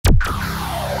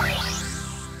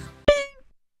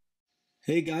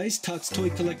Hey guys,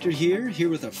 Totstoycollector here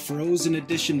with a Frozen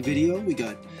edition video. We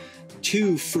got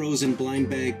 2 Frozen blind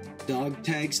bag dog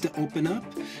tags to open up,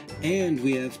 and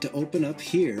we have to open up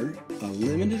here a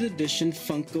limited edition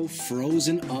Funko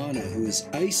Frozen Anna, who is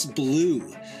ice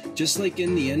blue, just like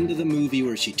in the end of the movie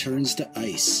where she turns to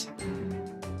ice.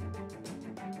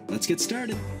 Let's get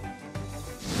started.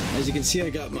 As you can see,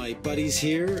 I got my buddies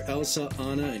here, Elsa,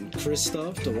 Anna, and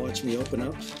Kristoff, to watch me open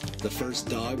up the first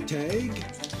dog tag.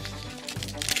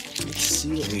 Let's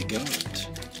see what we got.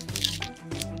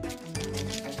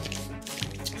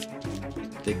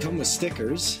 They come with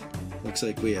stickers. Looks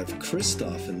like we have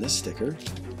Kristoff in this sticker.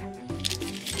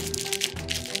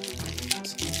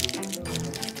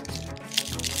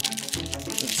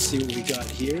 Let's see what we got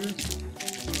here.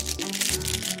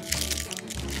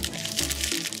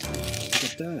 Look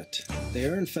at that. They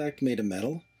are in fact made of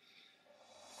metal.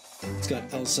 It's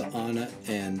got Elsa, Anna,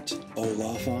 and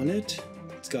Olaf on it.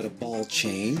 It's got a ball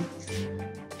chain.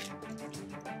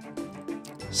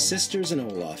 Sisters and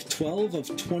Olaf, 12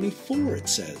 of 24 it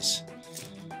says.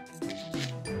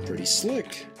 Pretty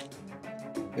slick.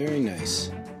 Very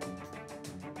nice.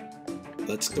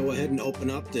 Let's go ahead and open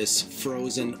up this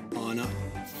Frozen Anna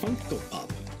Funko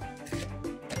Pop.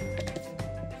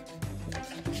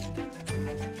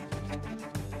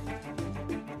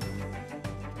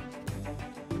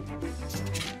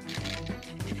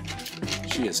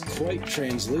 She is quite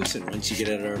translucent once you get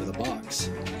it out of the box.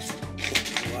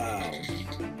 Wow.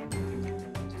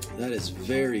 That is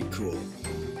very cool.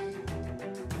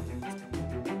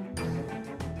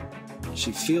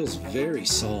 She feels very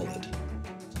solid.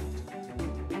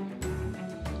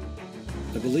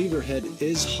 I believe her head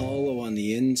is hollow on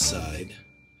the inside.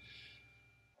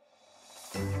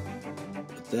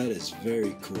 But that is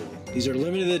very cool. These are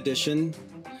limited edition.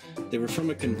 They were from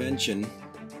a convention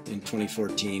in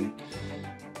 2014.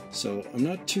 So I'm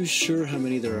not too sure how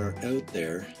many there are out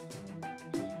there,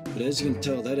 but as you can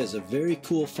tell, that is a very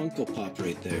cool Funko Pop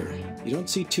right there. You don't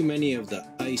see too many of the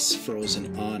ice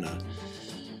Frozen Anna.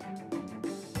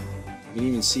 You can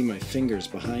even see my fingers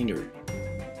behind her.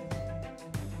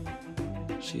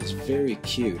 She is very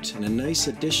cute and a nice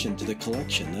addition to the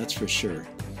collection, that's for sure.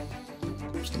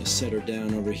 I'm just going to set her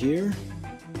down over here,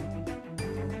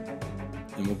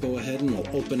 and we'll go ahead and we'll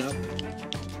open up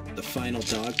the final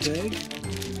dog tag.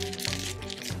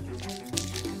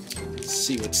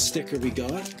 See what sticker we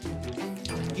got.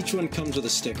 Each one comes with a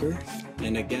sticker,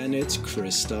 and again it's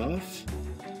Kristoff.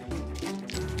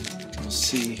 We'll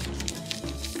see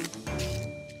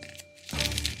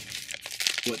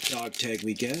what dog tag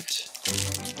we get,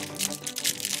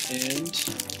 and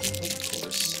of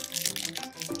course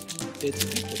it's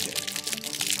duplicate.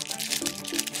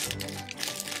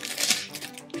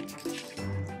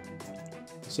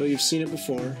 So you've seen it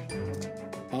before.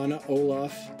 Anna,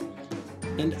 Olaf,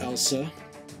 and Elsa,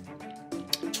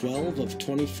 12 of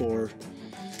 24,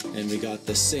 and we got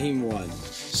the same one.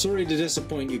 Sorry to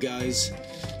disappoint you guys,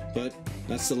 but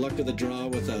that's the luck of the draw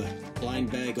with a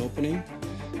blind bag opening.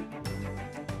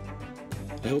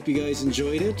 I hope you guys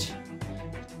enjoyed it,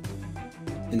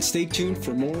 and stay tuned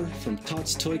for more from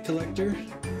Totstoycollector.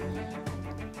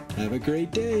 Have a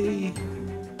great day.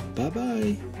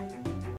 Bye-bye.